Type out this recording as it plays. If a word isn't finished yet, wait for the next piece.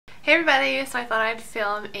Hey everybody, so I thought I'd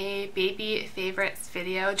film a baby favorites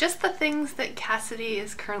video, just the things that Cassidy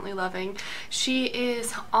is currently loving. She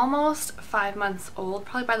is almost 5 months old.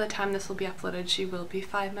 Probably by the time this will be uploaded she will be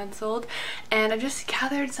 5 months old, and I've just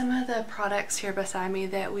gathered some of the products here beside me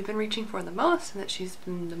that we've been reaching for the most and that she's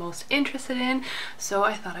been the most interested in, so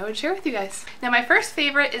I thought I would share with you guys. Now my first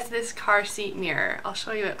favorite is this car seat mirror. I'll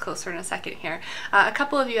show you it closer in a second here. A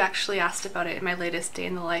couple of you actually asked about it in my latest day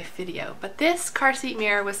in the life video, but this car seat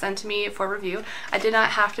mirror was sent to me for review. I did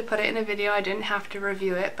not have to put it in a video, I didn't have to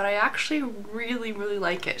review it, but I actually really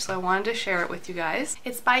like it, so I wanted to share it with you guys.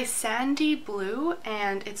 It's by Sandy Blue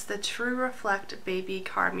and it's the True Reflect Baby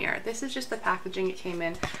Car Mirror. This is just the packaging it came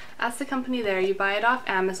in. That's the company there. You buy it off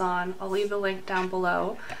Amazon. I'll leave the link down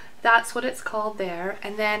below. That's what it's called there.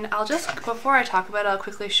 And then I'll just, before I talk about it, I'll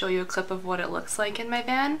quickly show you a clip of what it looks like in my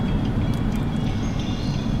van.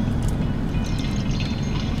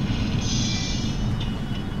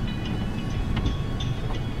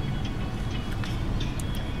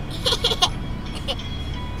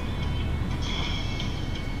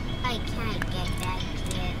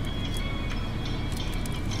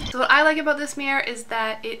 So what I like about this mirror is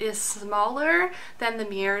that it is smaller than the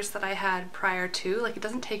mirrors that I had prior to. Like, it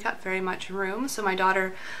doesn't take up very much room, so my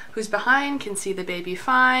daughter who's behind can see the baby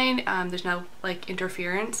fine. There's no like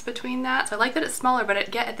interference between that. So I like that it's smaller,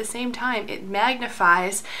 but at the same time it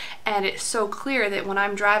magnifies and it's so clear that when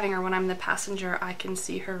I'm driving or when I'm the passenger I can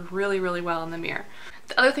see her really well in the mirror.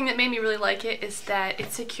 The other thing that made me really like it is that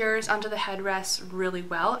it secures onto the headrest really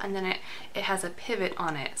well, and then it has a pivot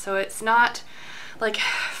on it. So it's not like,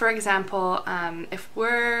 for example, if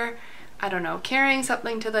we're, I don't know, carrying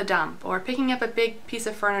something to the dump or picking up a big piece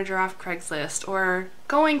of furniture off Craigslist or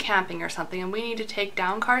going camping or something and we need to take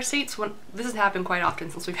down car seats, this has happened quite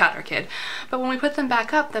often since we've had our kid, but when we put them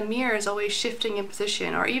back up the mirror is always shifting in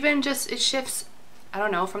position, or even just it shifts, I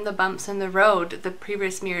don't know, from the bumps in the road, the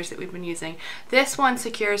previous mirrors that we've been using. This one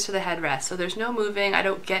secures to the headrest, so there's no moving. I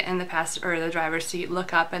don't get in the the driver's seat,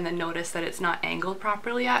 look up, and then notice that it's not angled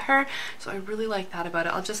properly at her. So I really like that about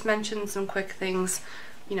it. I'll just mention some quick things,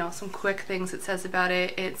 you know, some quick things it says about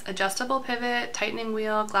it. It's adjustable pivot, tightening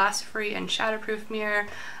wheel, glass-free and shatterproof mirror,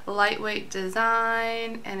 lightweight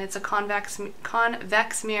design, and it's a convex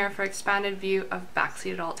mirror for expanded view of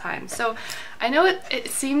backseat at all times. So I know it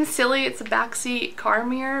seems silly, it's a backseat car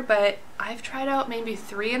mirror, but I've tried out maybe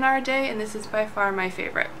 3 in our day and this is by far my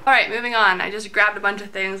favorite. Alright, moving on. I just grabbed a bunch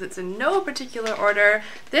of things. It's in no particular order.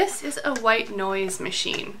 This is a white noise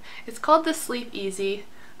machine. It's called the Sleep Easy.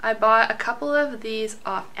 I bought a couple of these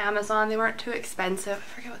off Amazon. They weren't too expensive.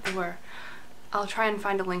 I forget what they were. I'll try and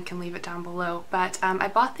find a link and leave it down below. But I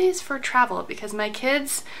bought these for travel because my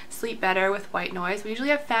kids sleep better with white noise. We usually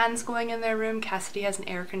have fans going in their room. Cassidy has an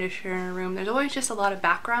air conditioner in her room. There's always just a lot of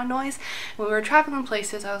background noise. When we were traveling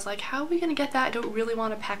places, I was like, how are we going to get that? I don't really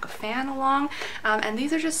want to pack a fan along. And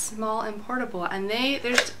these are just small and portable. And you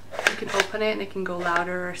can open it and it can go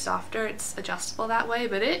louder or softer. It's adjustable that way,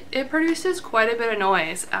 but it produces quite a bit of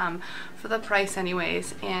noise for the price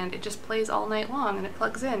anyways. And it just plays all night long and it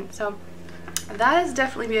plugs in. So that is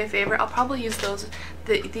definitely my favorite. I'll probably use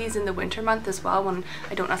these in the winter month as well when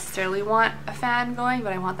I don't necessarily want a fan going,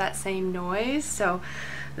 but I want that same noise. So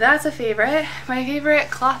that's a favorite. My favorite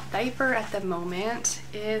cloth diaper at the moment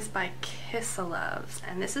is by Kiss-A-Loves,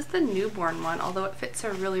 and this is the newborn one, although it fits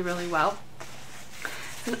her really well.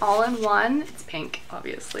 It's an all-in-one. It's pink,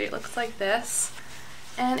 obviously. It looks like this,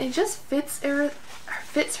 and it just fits her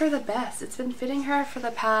the best. It's been fitting her for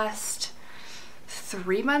the past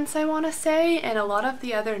 3 months, I want to say, and a lot of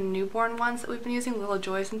the other newborn ones that we've been using, Little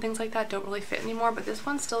Joys and things like that, don't really fit anymore, but this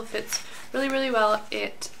one still fits really well.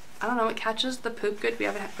 I don't know, it catches the poop good. We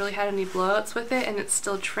haven't really had any blowouts with it, and it's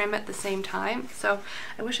still trim at the same time. So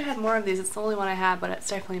I wish I had more of these. It's the only one I have, but it's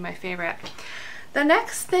definitely my favorite. The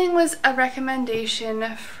next thing was a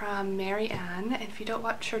recommendation from Mary Ann. If you don't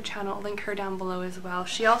watch her channel, I'll link her down below as well.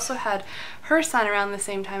 She also had her son around the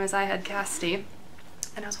same time as I had Cassidy.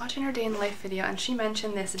 And I was watching her day in life video and she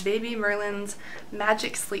mentioned this Baby Merlin's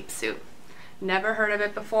Magic Sleep Suit. Never heard of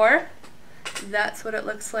it before. That's what it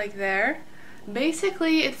looks like there.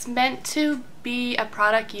 Basically, it's meant to be a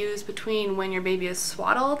product used between when your baby is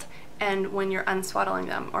swaddled and when you're unswaddling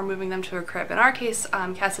them or moving them to a crib. In our case,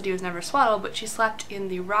 Cassidy was never swaddled, but she slept in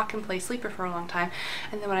the rock and play sleeper for a long time,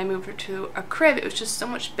 and then when I moved her to a crib, it was just so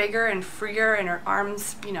much bigger and freer, and her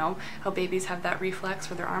arms, you know how babies have that reflex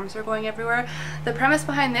where their arms are going everywhere. The premise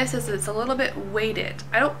behind this is it's a little bit weighted.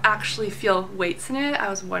 I don't actually feel weights in it. I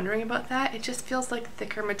was wondering about that. It just feels like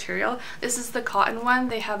thicker material. This is the cotton one.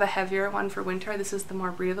 They have a heavier one for winter. This is the more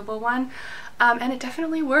breathable one, and it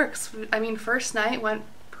definitely works. I mean, first night went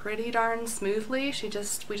pretty darn smoothly. We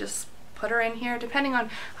just put her in here. Depending on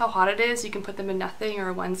how hot it is, you can put them in nothing or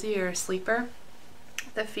a onesie or a sleeper.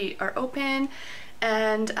 The feet are open,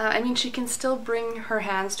 and I mean, she can still bring her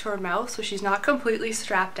hands to her mouth, so she's not completely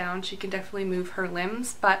strapped down. She can definitely move her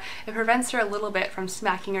limbs, but it prevents her a little bit from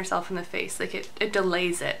smacking herself in the face. Like it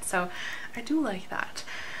delays it, so I do like that.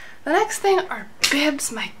 The next thing are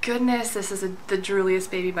bibs. My goodness, this is the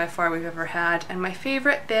drooliest baby by far we've ever had, and my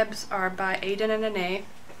favorite bibs are by Aiden and Anae.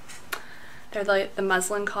 They're like the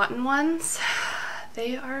muslin cotton ones.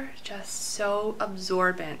 They are just so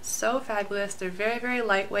absorbent, so fabulous. They're very, very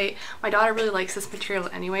lightweight. My daughter really likes this material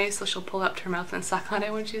anyway, so she'll pull it up to her mouth and suck on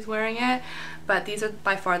it when she's wearing it. But these are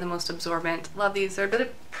by far the most absorbent. Love these. They're a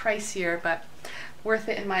bit pricier, but worth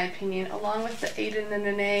it in my opinion, along with the Aiden and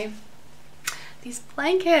Anae. These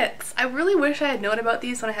blankets. I really wish I had known about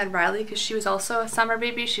these when I had Riley, because she was also a summer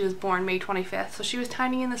baby. She was born May 25th, so she was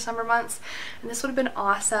tiny in the summer months, and this would have been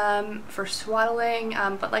awesome for swaddling.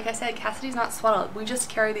 But like I said, Cassidy's not swaddled. We just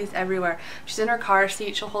carry these everywhere. She's in her car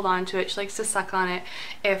seat, she'll hold on to it. She likes to suck on it.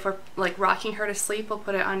 If we're like rocking her to sleep, we'll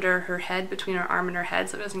put it under her head, between her arm and her head,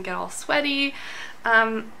 so it doesn't get all sweaty.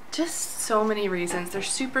 Just so many reasons. They're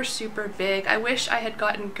super, super big. I wish I had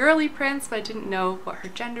gotten girly prints, but I didn't know what her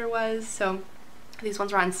gender was, so these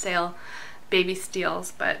ones were on sale, baby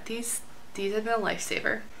steals, but these have been a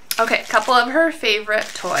lifesaver. Okay, a couple of her favorite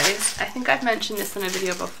toys. I think I've mentioned this in a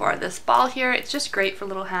video before. This ball here, it's just great for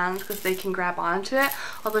little hands because they can grab onto it,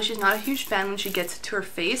 although she's not a huge fan when she gets it to her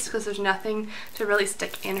face because there's nothing to really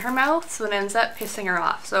stick in her mouth, so it ends up pissing her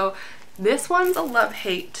off. So this one's a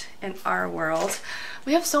love-hate in our world.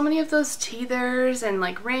 We have so many of those teethers and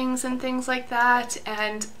like rings and things like that,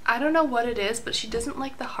 and I don't know what it is, but she doesn't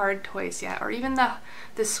like the hard toys yet, or even the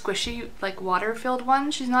squishy like water-filled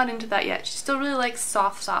ones. She's not into that yet. She still really likes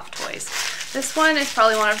soft toys. This one is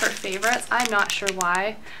probably one of her favorites. I'm not sure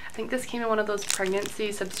why. I think this came in one of those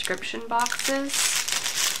pregnancy subscription boxes.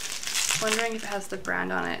 Wondering if it has the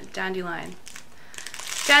brand on it. Dandelion,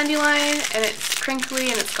 and it's crinkly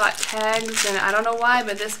and it's got tags, and I don't know why,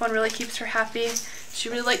 but this one really keeps her happy. She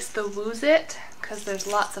really likes the Wooz It because there's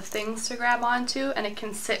lots of things to grab onto, and it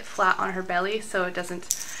can sit flat on her belly so it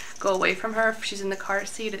doesn't go away from her. If she's in the car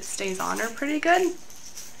seat, it stays on her pretty good.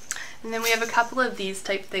 And then we have a couple of these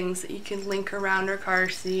type things that you can link around her car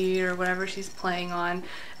seat or whatever she's playing on,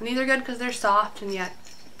 and these are good because they're soft and yet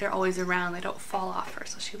they're always around. They don't fall off her,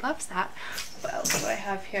 so she loves that. What else do I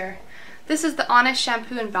have here? This is the Honest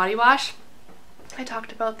shampoo and body wash. I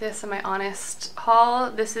talked about this in my Honest haul.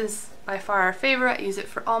 This is by far our favorite. I use it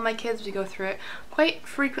for all my kids. We go through it quite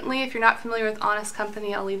frequently. If you're not familiar with Honest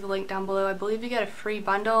Company, I'll leave the link down below. I believe you get a free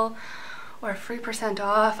bundle or a free %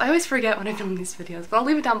 off. I always forget when I film these videos, but I'll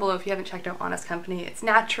leave it down below if you haven't checked out Honest Company. It's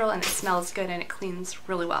natural and it smells good and it cleans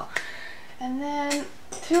really well. And then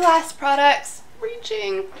two last products.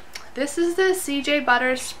 Reaching. This is the CJ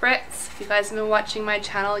Butter Spritz. If you guys have been watching my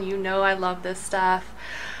channel, you know I love this stuff.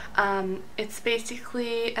 It's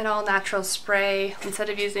basically an all-natural spray. Instead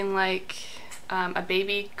of using like a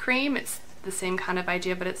baby cream, it's the same kind of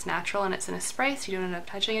idea, but it's natural and it's in a spray, so you don't end up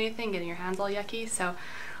touching anything, getting your hands all yucky. So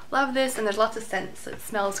love this, and there's lots of scents. It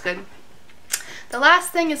smells good. The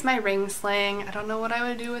last thing is my ring sling. I don't know what I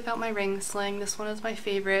would do without my ring sling. This one is my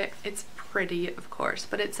favorite. It's pretty, of course,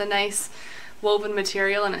 but it's a nice woven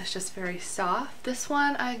material and it's just very soft. This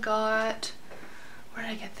one I got, where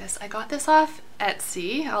did I get this? I got this off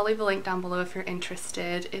Etsy. I'll leave a link down below if you're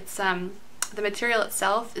interested. It's the material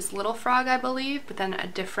itself is Little Frog, I believe, but then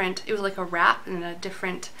it was like a wrap, and then a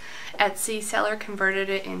different Etsy seller converted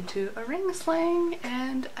it into a ring sling,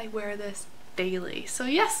 and I wear this daily. So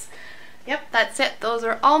yes, yep, that's it. Those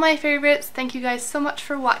are all my favorites. Thank you guys so much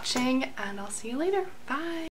for watching, and I'll see you later. Bye.